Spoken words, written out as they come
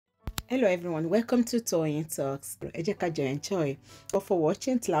Hello everyone, welcome to Toyeen Talks. Ẹ jẹ́ ká jọ enjoy. But for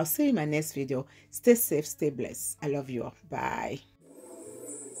watching till I'll see you in my next video. Stay safe, stay blessed. I love you all. Bye.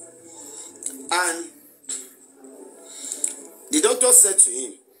 And the doctor said to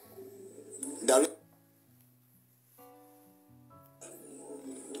him that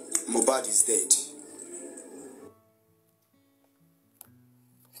Mohbad is dead.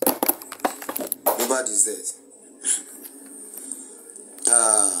 Mohbad is dead.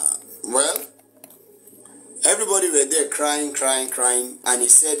 Well, everybody were there crying, and he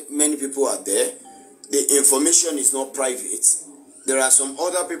said many people are there. The information is not private. There are some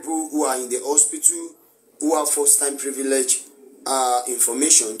other people who are in the hospital who have first-time privilege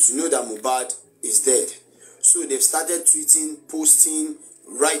information to know that Mohbad is dead. So they've started tweeting, posting,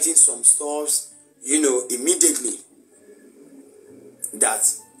 writing some stuffs, immediately that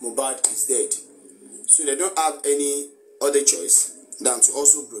Mohbad is dead. So they don't have any other choice than to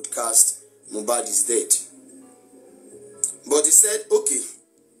also broadcast Mohbad is dead. But he said, okay,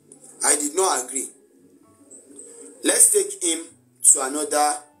 I did not agree. Let's take him to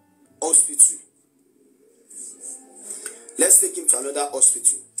another hospital. Let's take him to another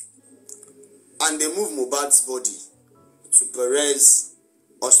hospital. And they move Mohbad's body to Perez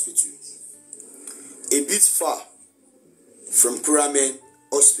Hospital, a bit far from Coroner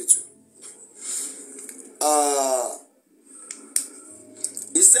Hospital.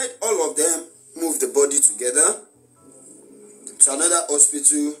 He said all of them moved the body together to another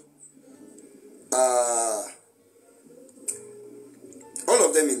hospital. All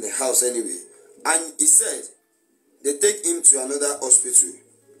of them in the house anyway. And he said they take him to another hospital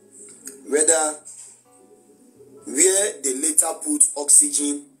where they later put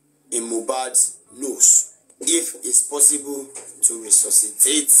oxygen in Mohbad's nose if it's possible to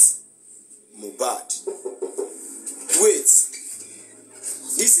resuscitate Mohbad. Wait,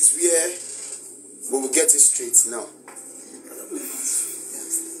 this is where we will get it straight now.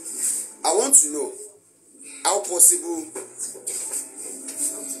 I want to know how possible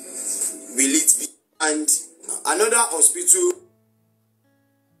will it be, and another hospital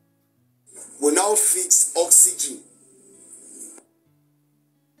will now fix oxygen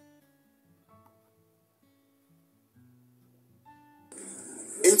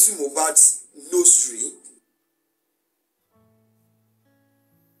into Mohbad's nostril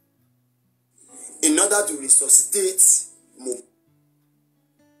in order to resuscitate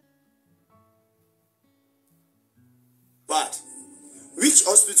Mohbad. Which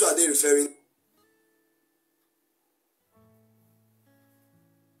hospital are they referring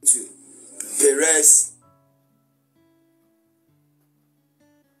to? Perez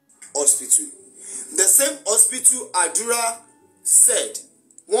Hospital. The same hospital Adura said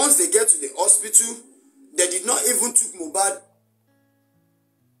once they get to the hospital, they did not even take Mohbad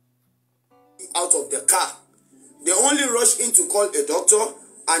out of the car. They only rushed in to call a doctor,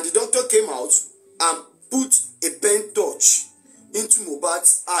 and the doctor came out and put a pen torch into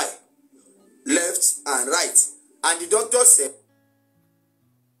Mohbad's eye, left and right. And the doctor said,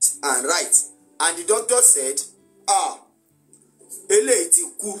 eléyìí ti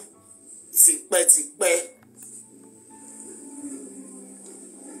kú tipẹ́tipẹ́.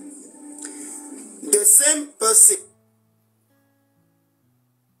 The same person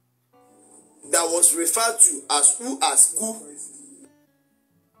that was referred to as who as kú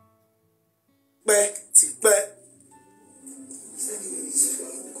tipẹ́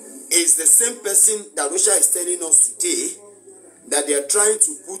is the same person that Russia is telling us today that they are trying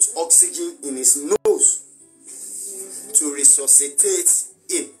to put oxygen in his nose to resuscitate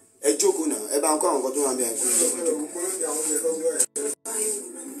him.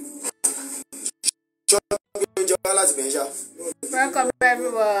 Welcome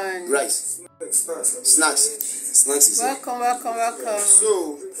everyone. Right. Snacks is Welcome.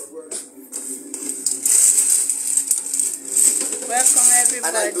 So Welcome everybody.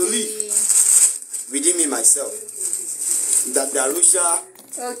 and I believe within me myself that Darusha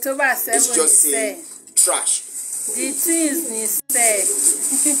October 7 is just saying trash. The twins said.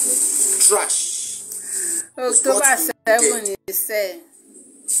 Trash. October 7 is said.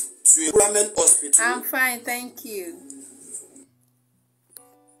 To a government hospital. I'm fine, thank you.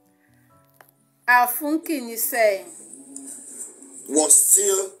 Afunki ni say was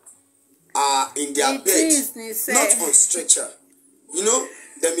still in their bed, not on stretcher.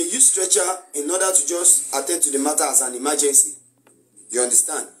 They may use stretcher in order to just attend to the matter as an emergency. You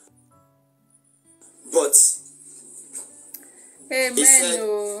understand? But he said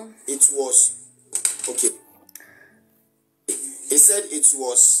it was okay. He said it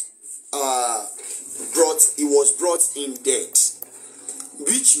was brought in dead.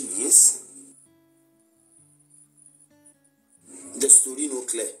 which means the story no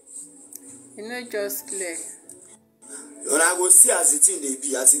clear. You know, just clear. When I go see as it in they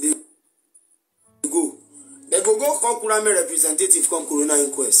be, as it they go. They go call Coroner representative come Coroner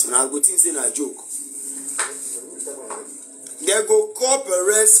Inquest. When I go think say na joke. They go call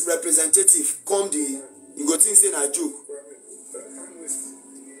Perez representative come the you go think say na joke.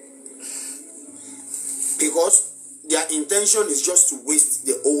 Because their intention is just to waste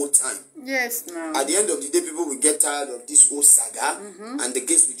the whole time. Yes, now. At the end of the day, people will get tired of this whole saga, and the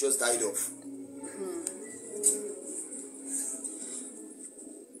case will just die off.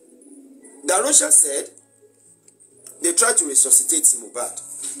 Darosha said they tried to resuscitate Mohbad,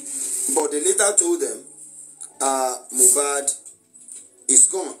 but they later told them Mohbad is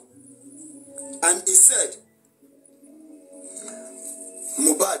gone. And he said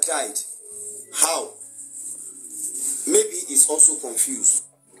Mohbad died. How? Maybe he's also confused.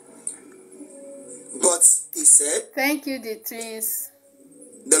 But he said, thank you, the twins.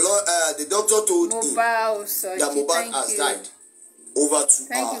 The doctor told him that Mohbad has died over 2 hours.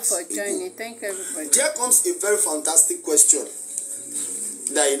 Thank you for joining. Thank you, everybody. There comes a very fantastic question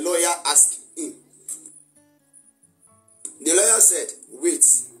that a lawyer asked him. The lawyer said, wait,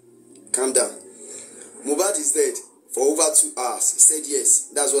 calm down. Mohbad is dead for over 2 hours. He said,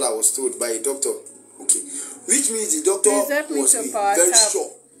 yes, that's what I was told by a doctor. Okay. Which means the doctor must be very sure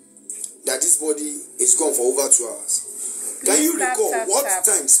that this body is gone for over 2 hours. Can you recall what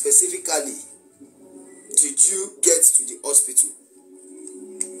time specifically did you get to the hospital?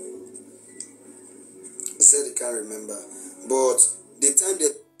 He said he can't remember. But the time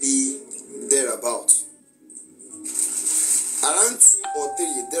that he thereabout, around 2 or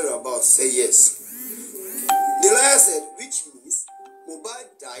 3 thereabout, say yes. The lawyer said, which means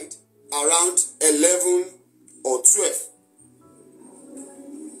Mohbad died around 11 or 12.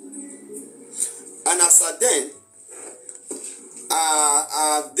 And as at then,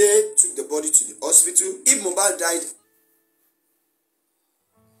 they took the body to the hospital. If Mohbad died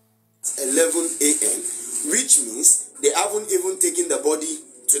at 11 a.m., which means they haven't even taken the body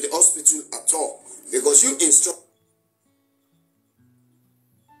to the hospital at all. Because you instructed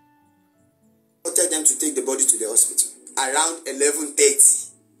them to take the body to the hospital around 11:30.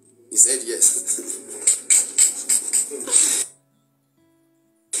 He said yes.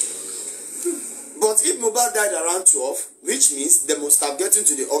 But if Mohbad died around 12, which means they must have gotten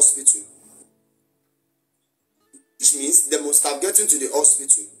to the hospital. Which means they must have gotten to the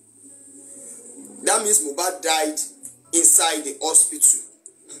hospital. That means Mohbad died inside the hospital.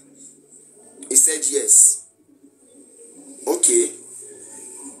 He said yes. Okay.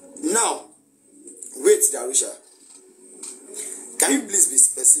 Now, wait, Darusha. Can you please be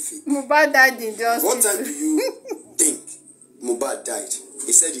specific? Mohbad died in the hospital. What time do you think Mohbad died?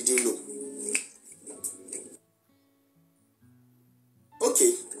 He said he didn't know.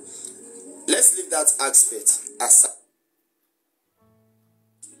 Okay, let's leave that aspect aside.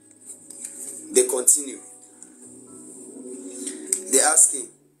 They continue. They ask him.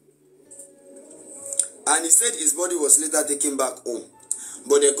 And he said his body was later taken back home.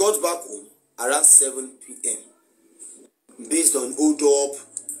 But they got back home around 7 p.m. based on hold up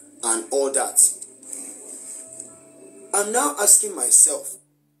and all that. I'm now asking myself,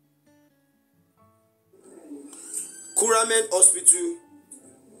 Kuramen Hospital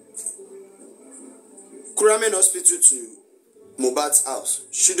to Mohbad's house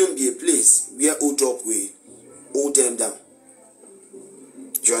shouldn't be a place where hold up will hold them down.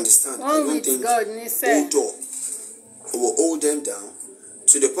 Do you understand? I don't think hold up will hold them down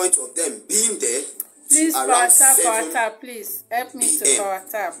to the point of them being there. Please power tap, please help me to power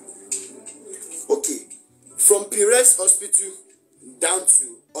tap. Okay, from Perez Hospital down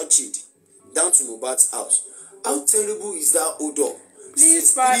to Orchid, down to Mohbad's house. How terrible is that hold up?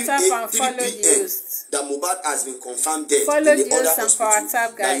 Please power tap and follow the host. That Mohbad has been confirmed dead follow in the other hospital.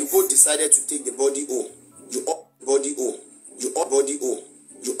 Tap, that you both decided to take the body home. You up body home. You up body home.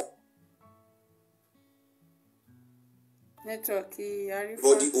 You up network Arifa.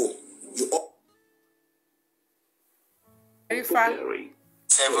 Body home. You up Arifa.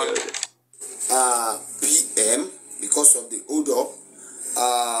 7 p.m. because of the hold up.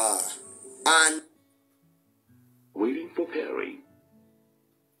 And waiting for Perry.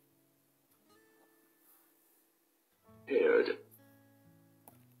 Paired.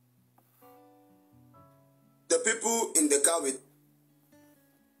 The people in the car with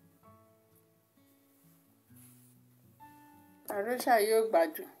Arusha yóò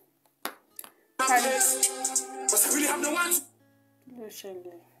gbádùn. but I really have no one. Ló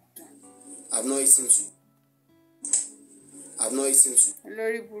ṣẹlẹ̀. I've not listened to. I've not eaten to.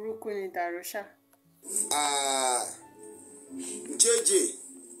 Lórí burúkú ni Darusha. JJ.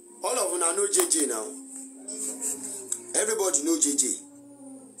 All of una know JJ now. Everybody know JJ.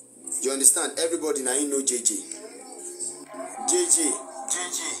 You understand? Everybody now know JJ. JJ.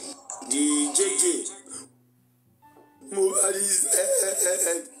 The JJ. Mohbad is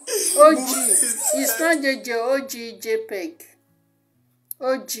dead. OG. It's not JJ. OG JPEG.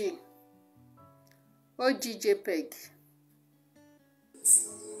 OG. OG JPEG.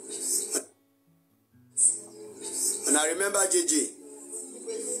 And I remember JJ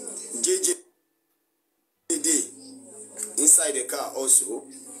day inside the car also.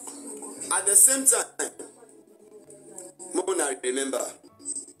 At the same time, I remember,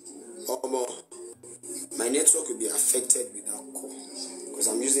 my network will be affected with that call because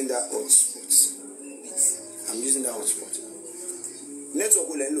I'm using that hotspot. Network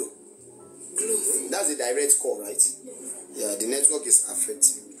will end low. That's a direct call, right? Yeah, the network is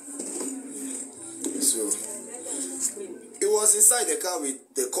affecting. So he was inside the car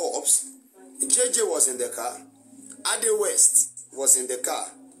with the cops. JJ was in the car. Ade West was in the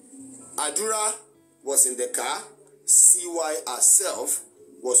car. Adura was in the car. CY herself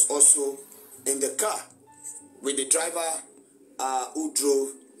was also in the car with the driver who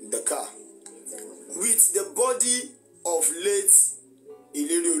drove the car. With the body of late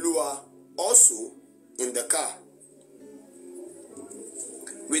Ilerioluwa also in the car.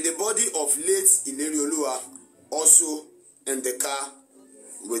 With the body of late Ilerioluwa also in the car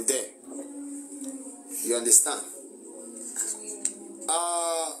with them. You understand?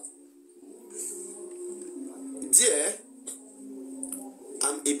 There,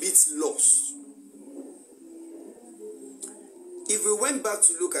 I'm a bit lost. If we went back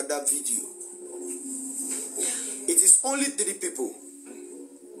to look at that video, it is only 3 people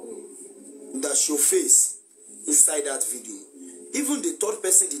that show face inside that video. Even the third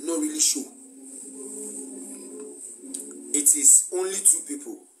person did not really show. It is only 2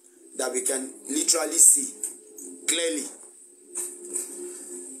 people that we can literally see clearly.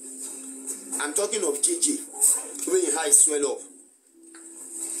 I'm talking of JJ, when his eyes swell up.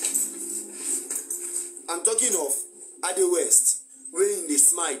 I'm talking of Ade West, when they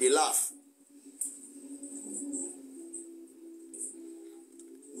smile, they laugh.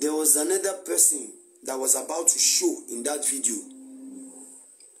 There was another person that was about to show in that video,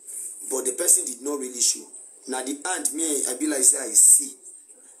 but the person did not really show. Now the hand, me, I be like say I see.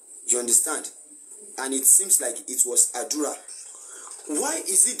 You understand? And it seems like it was Adura. Why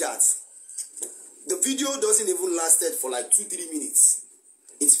is it that the video doesn't even lasted for like 2-3 minutes?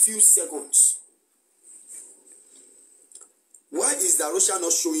 It's few seconds. Why is Darusha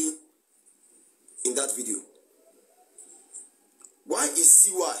not showing in that video? Why is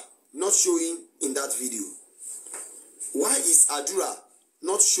CY not showing in that video? Why is Adura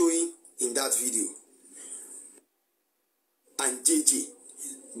not showing in that video? And JJ,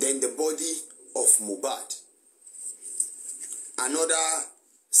 then the body of Mohbad. Another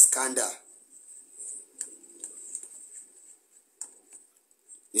scandal.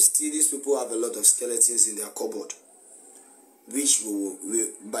 You see, these people have a lot of skeletons in their cupboard, which will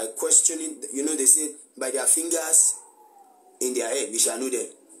by questioning, you know, they say, by their fingers in their head, we shall know them.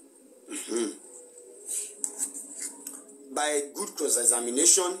 By good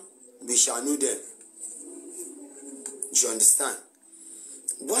cross-examination, we shall know them. You understand?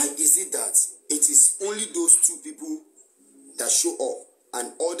 Why is it that it is only those 2 people that show up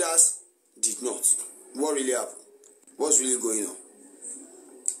and others did not? What really happened? What's really going on?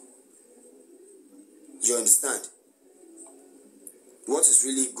 You understand? What is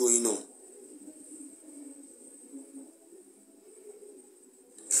really going on?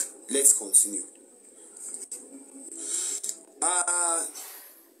 Let's continue.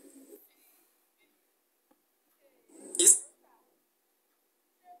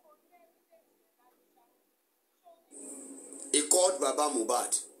 He called Baba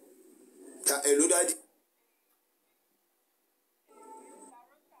Mohbad.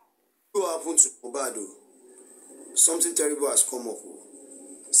 What happened to Mohbad? Something terrible has come up.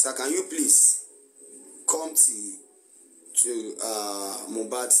 Sir, can you please come to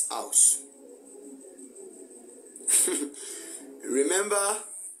Mohbad's house? Remember,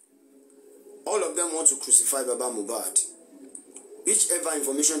 all of them want to crucify Baba Mohbad. Whichever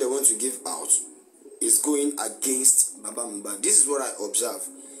information they want to give out is going against Baba Mohbad. This is what I observe.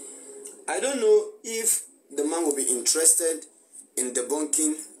 I don't know if the man will be interested in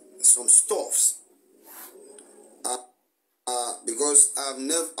debunking some stuffs. Because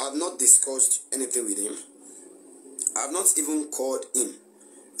I've not discussed anything with him. I've not even called him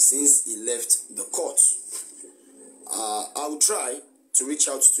since he left the court. I will try to reach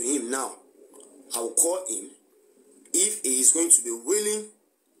out to him now. I will call him. If he is going to be willing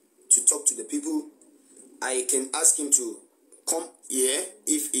to talk to the people, I can ask him to come here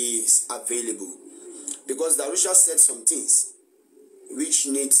if he is available. Because Darusha said some things which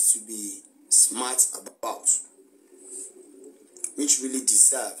needs to be smart about, which really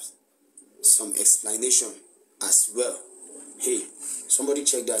deserves some explanation as well. Hey, somebody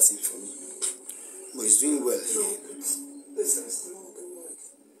check that in for me. But he's doing well here.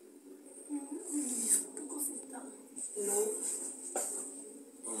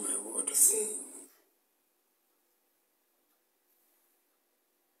 Oh my word.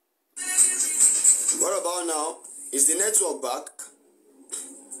 What about now? Is the network back?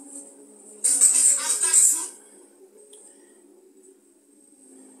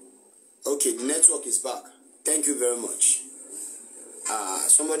 Okay, the network is back. Thank you very much.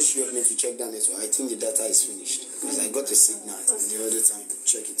 Somebody should help me to check that network. I think the data is finished because I got a signal the other time.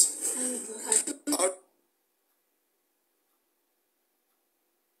 Check it. All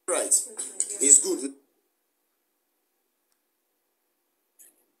right, it's good.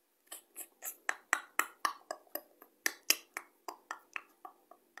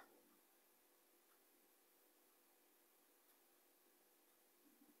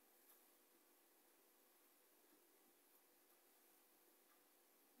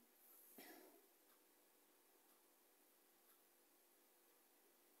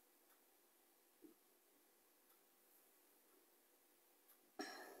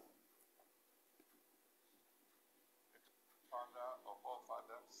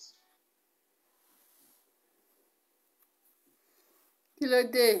 Kí ló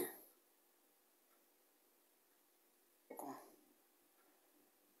dé?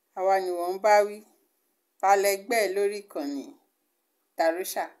 Àwa ni wọ́n ń bá wí. Ta lẹgbẹ́ ẹ lórí ìkànnì?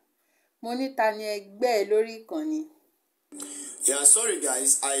 Darusha. Mo ní ta ni ẹgbẹ́ ẹ lórí ìkànnì? Yeah, sorry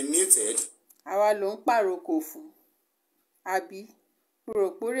guys, I muted. Àwa ló ń pàrokò fún. Àbí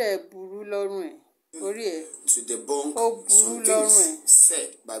pòròpórè ẹ̀ burú lọ́rùn ẹ̀. Orí ẹ̀ To debunk ó burú some lọ́rùn ẹ̀. things said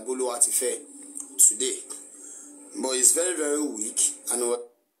by Boluwatife today. But it's very, very weak. And what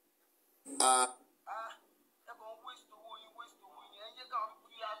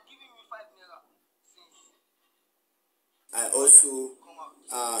I also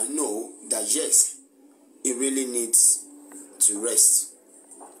know that yes, he really needs to rest.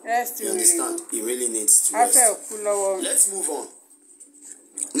 Rest You understand? He really needs to A fẹ́ rest. kú lọ́wọ́ mi. Let's move on.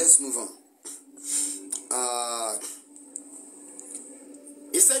 Let's move on.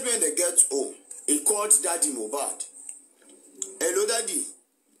 He said when they get home, he called Daddy Mohbad. Hello, Daddy.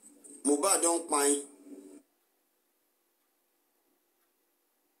 Mohbad don't mind.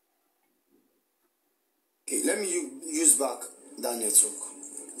 Okay, let me use back that network.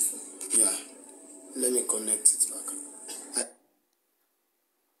 Yeah, let me connect it back.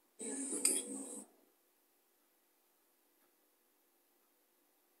 Okay.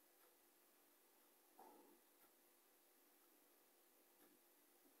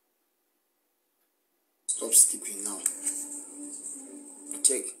 Stop skipping now.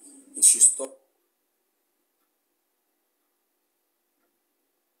 Check. It should stop.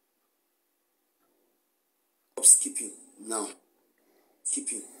 Stop skipping now.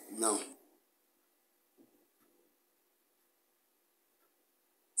 Skipping now.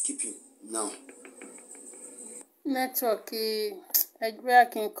 Skipping now. Nẹ́tíwọ̀kì ẹgbẹ́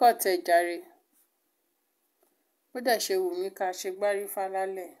akínkọ́ tẹ̀ jàre. Ó dẹ̀ ṣe wù mí ká ṣe gbárífá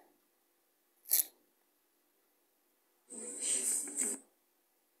lálẹ́.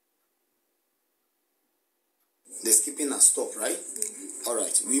 The skipping has stopped, right? All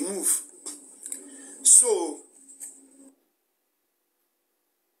right, we move. So,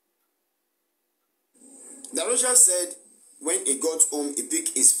 Darusha said when he got home, he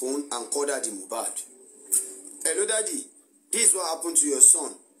picked his phone and called Daddy Mohbad. Hello, Daddy. This is what happened to your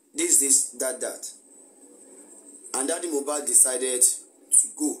son. This, that. And Daddy Mohbad decided to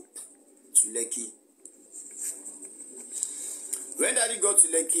go to Lekki. When Daddy got to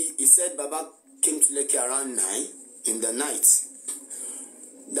Lekki, he said Baba came to Lekki around 9 in the night.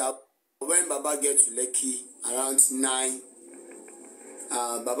 That when Baba gets to Lekki around 9,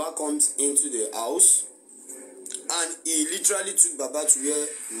 Baba comes into the house and he literally took Baba to where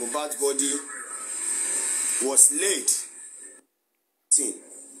Mohbad's body was laid.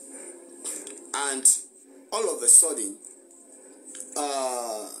 And all of a sudden,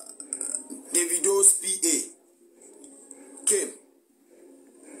 Davido's PA came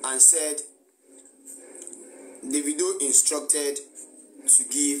and said Davido instructed to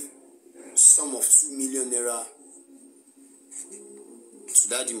give sum of 2 million naira to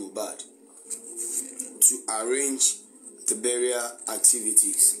Daddy Mohbad to arrange the burial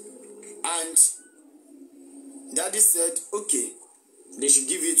activities. And Daddy said, okay, they should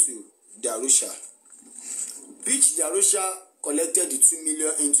give it to Darusha. Which Darusha collected the 2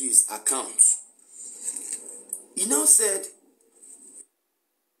 million into his account. He now said,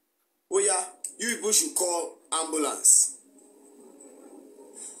 oh yeah, you people should call ambulance.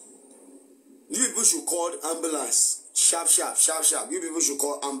 You people should call ambulance. Sharp, sharp, sharp, sharp. You people should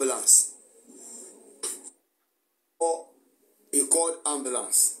call ambulance. Or he called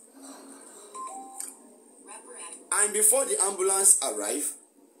ambulance. And before the ambulance arrived,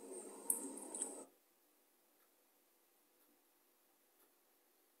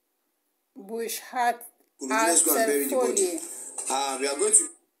 Bush had let's go and bury the body. We are going to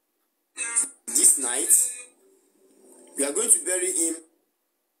this night. We are going to bury him.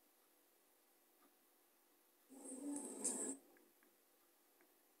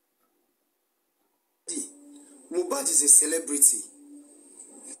 Mohbad is a celebrity.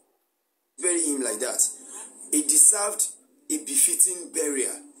 Bury him like that. He deserved a befitting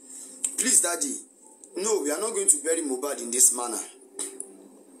burial. Please, Daddy. No, we are not going to bury Mohbad in this manner.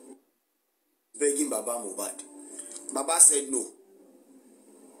 Begging Baba Mohbad. Baba said no.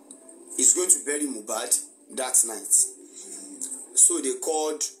 He's going to bury Mohbad that night. So they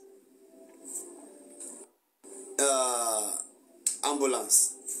called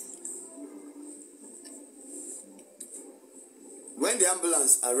ambulance. When the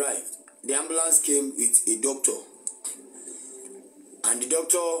ambulance arrived, the ambulance came with a doctor. And the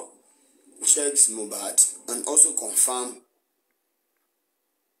doctor checks Mohbad and also confirmed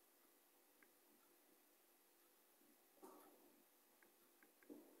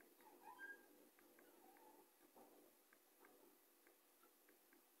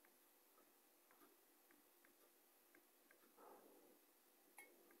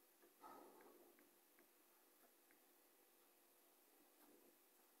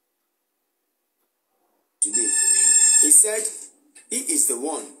today. He said he is the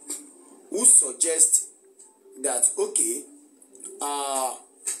one who suggests that, okay,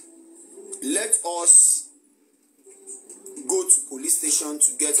 let us go to police station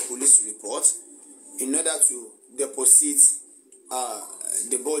to get police report in order to deposit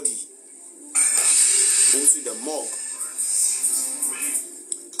the body into the morgue.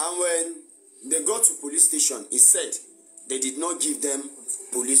 And when they got to police station, he said they did not give them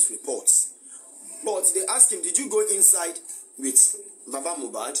police reports. But they asked him, did you go inside with Baba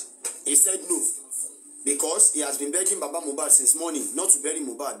Mohbad? He said no. Because he has been begging Baba Mohbad since morning not to bury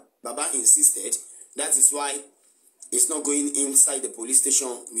Mohbad. Baba insisted. That is why he's not going inside the police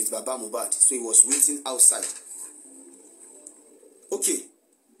station with Baba Mohbad. So he was waiting outside. Okay.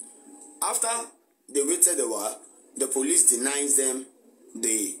 After they waited a while, the police denies them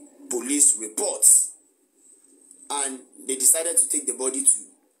the police reports. And they decided to take the body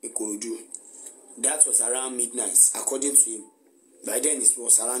to Ikorodu. That was around midnight, according to him. By then it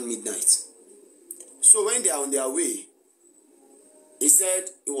was around midnight. So when they are on their way, he said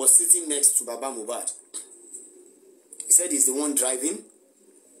he was sitting next to Baba Mohbad. He said he's the one driving,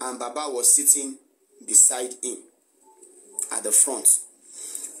 and Baba was sitting beside him at the front.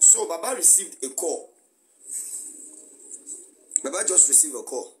 So Baba received a call. Baba just received a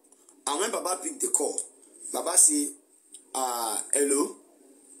call. And when Baba picked the call, Baba said, hello.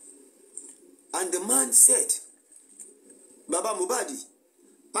 And the man said, Baba Mohbad,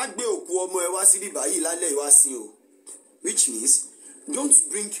 which means, don't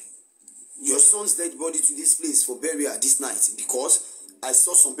bring your son's dead body to this place for burial this night, because I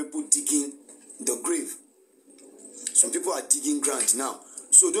saw some people digging the grave. Some people are digging ground now.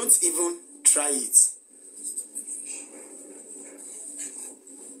 So don't even try it.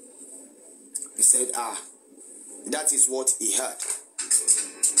 He said, that is what he heard.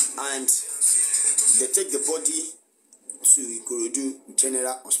 And they take the body to Ikorodu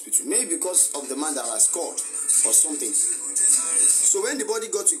General Hospital. Maybe because of the man that was called or something. So when the body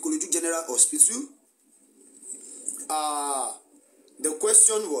got to Ikorodu General Hospital, the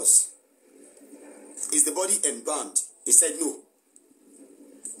question was, is the body embalmed? He said no.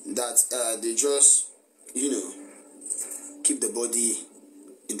 That they just, keep the body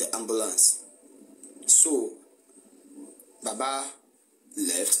in the ambulance. So Baba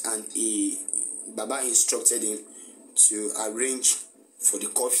left, and Baba instructed him to arrange for the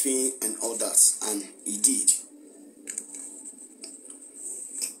coffin and all that, and he did.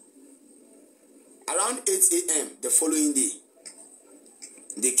 Around 8 a.m. the following day,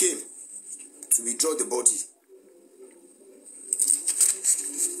 they came to withdraw the body.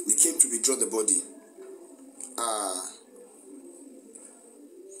 They came to withdraw the body.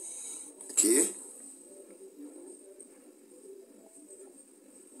 Okay.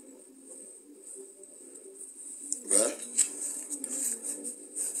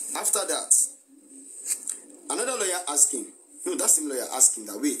 After that, another lawyer asked him, no, that same lawyer asked him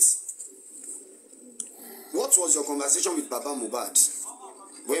that, wait, what was your conversation with Baba Mohbad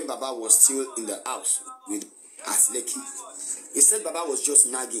when Baba was still in the house with Asleki? He said Baba was just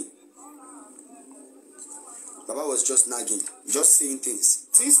nagging. Baba was just nagging, just saying things.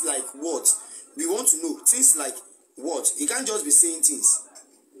 Things like what? We want to know. Things like what? He can't just be saying things.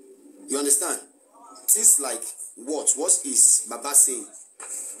 You understand? Things like what? What is Baba saying?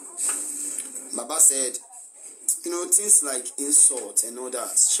 Baba said, you know, things like insult and all that.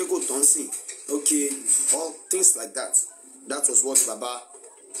 Sheko Tonsi. Okay, all things like that. That was what Baba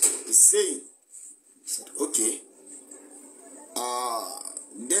is saying. He said, okay.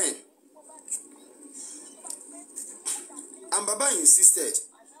 Then, and Baba insisted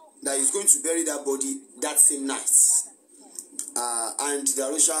that he's going to bury that body that same night. And the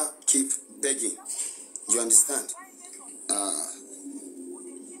Arusha keep begging. You understand?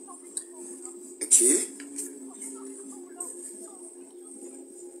 Okay.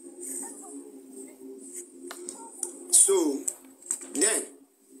 So, then,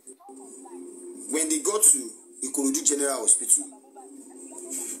 when they got to Ikorodu General Hospital,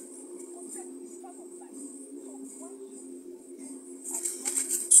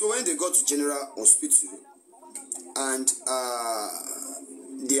 General Hospital, and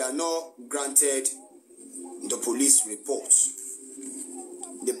they are not granted the police report.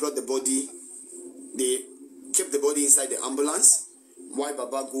 They brought the body, they kept the body inside the ambulance while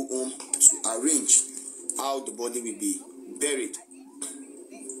Baba go home to arrange how the body will be buried.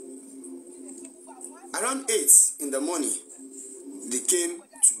 Around 8 in the morning, they came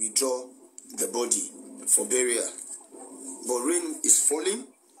to withdraw the body for burial. But rain is falling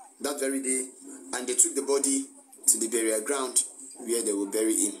that very day, and they took the body to the burial ground where they will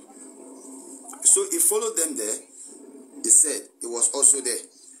bury him. So he followed them there. He said he was also there.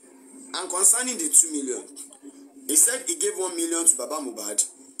 And concerning the 2 million, he said he gave 1 million to Baba Mohbad,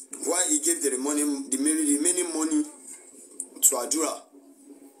 while he gave the remaining money to Adura.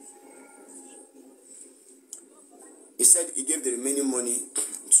 He said he gave the remaining money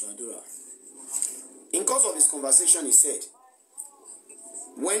to Adura. In course of his conversation, he said,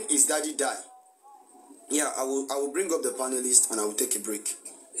 when his daddy died, yeah, I will bring up the panelist and I will take a break.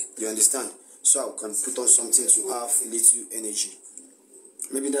 You understand? So I can put on something to have a little energy.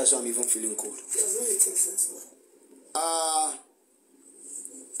 Maybe that's why I'm even feeling cold.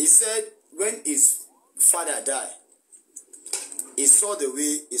 He said when his father died, he saw the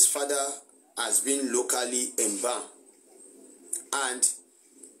way his father has been locally embalmed. And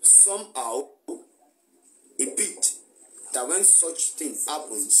somehow he picked that when such thing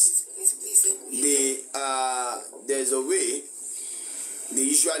happens, there's a way they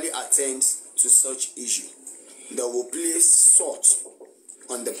usually attend to such issue. They will place salt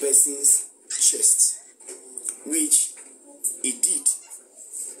on the person's chest, which he did.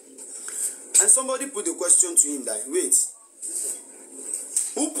 And somebody put the question to him that, wait,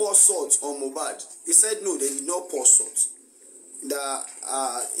 who poured salt on Mohbad? He said no, they did not pour salt. That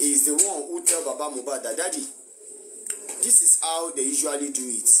is the one who tell Baba Mohbad that, Daddy, this is how they usually do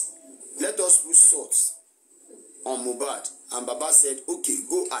it. Let us put salt on Mohbad. And Baba said, okay,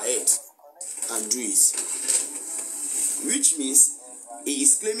 go ahead and do it. Which means he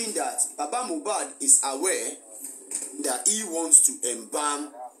is claiming that Baba Mohbad is aware that he wants to embalm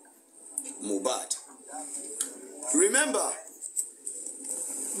Mohbad. Remember,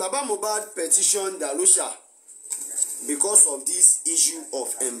 Baba Mohbad petitioned Darusha because of this issue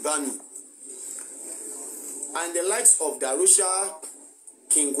of embalming. And the likes of Darusha,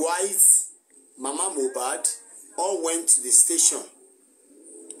 King White, Mama Mohbad all went to the station.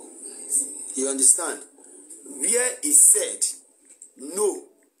 You understand? Where he said, no.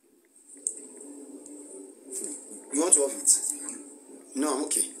 You want to have it? No, I'm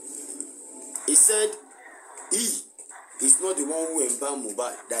okay. He said, he is not the one who embalmed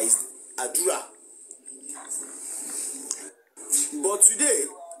Mohbad. That is Adura. But today,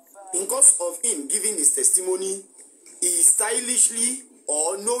 in course of him giving his testimony, he stylishly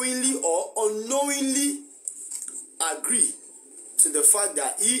or knowingly or unknowingly agree to the fact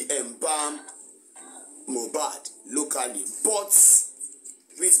that he embalmed Mohbad locally, but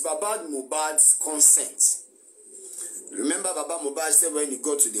with Baba Mohbad's consent. Remember, Baba Mohbad said when he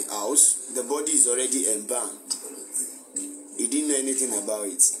got to the house, the body is already embalmed. He didn't know anything about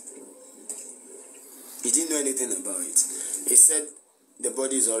it. He didn't know anything about it. He said the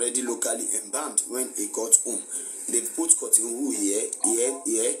body is already locally embalmed when he got home. They put cotton wool here,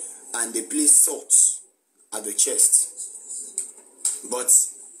 and they place salt at the chest. But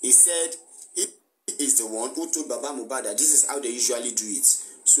he said he is the one who told Baba Mohbad that this is how they usually do it.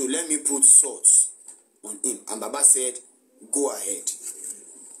 So let me put salt on him. And Baba said, go ahead.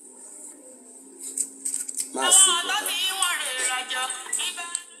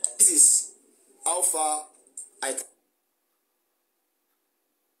 This is how far I can.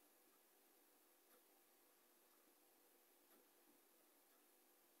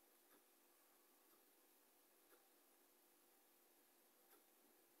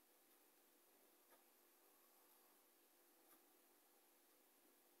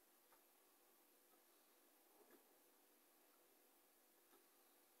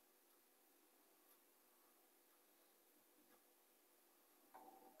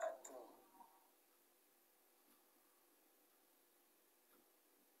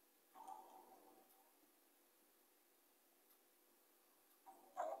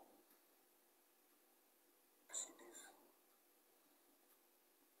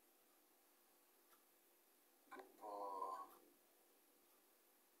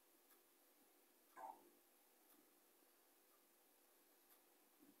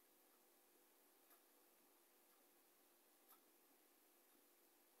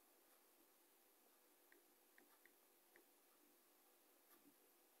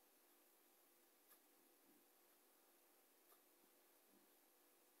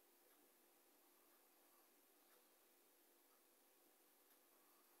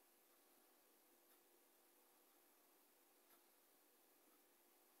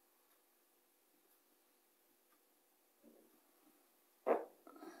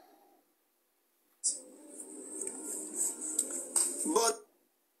 But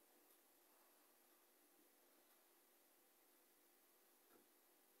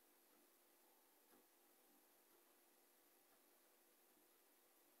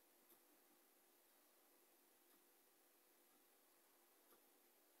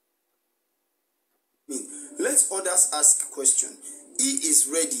let others ask a question. He is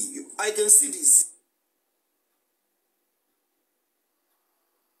ready. I can see this.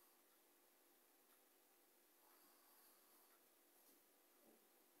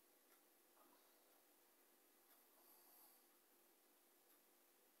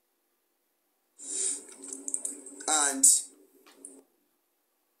 And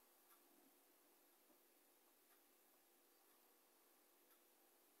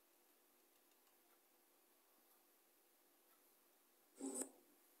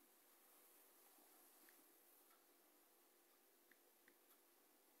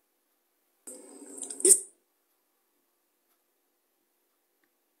it's,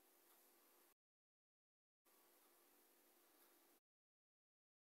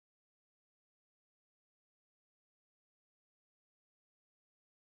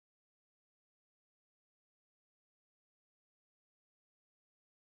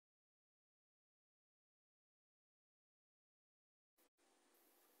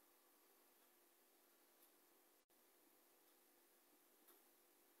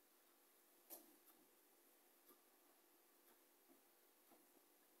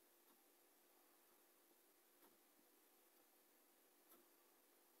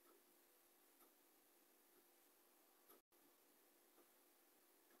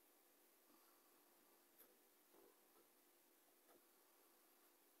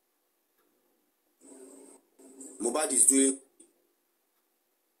 Mohbad is doing.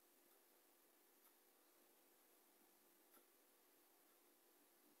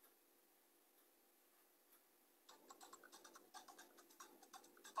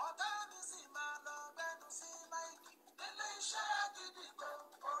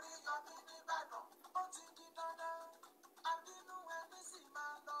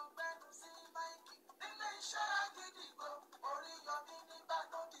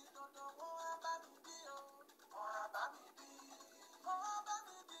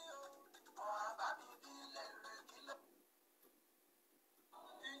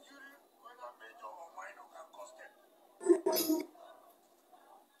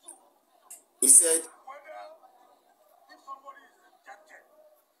 He said,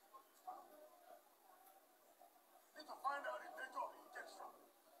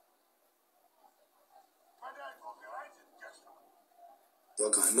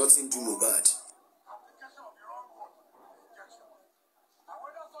 "Dog can nothing do Mohbad."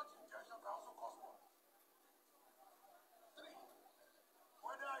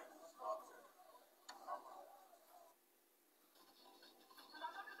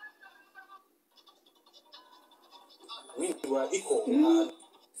 We were equal.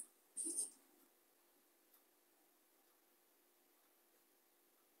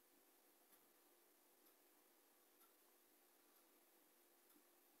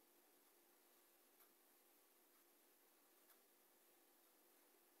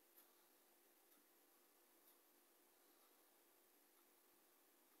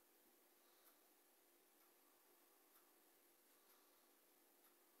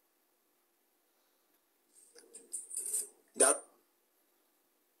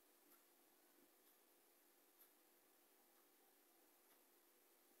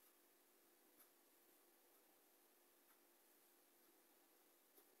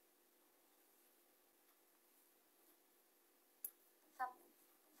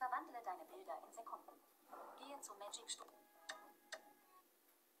 wieder in Sekunden. Gehe zur Magic Store.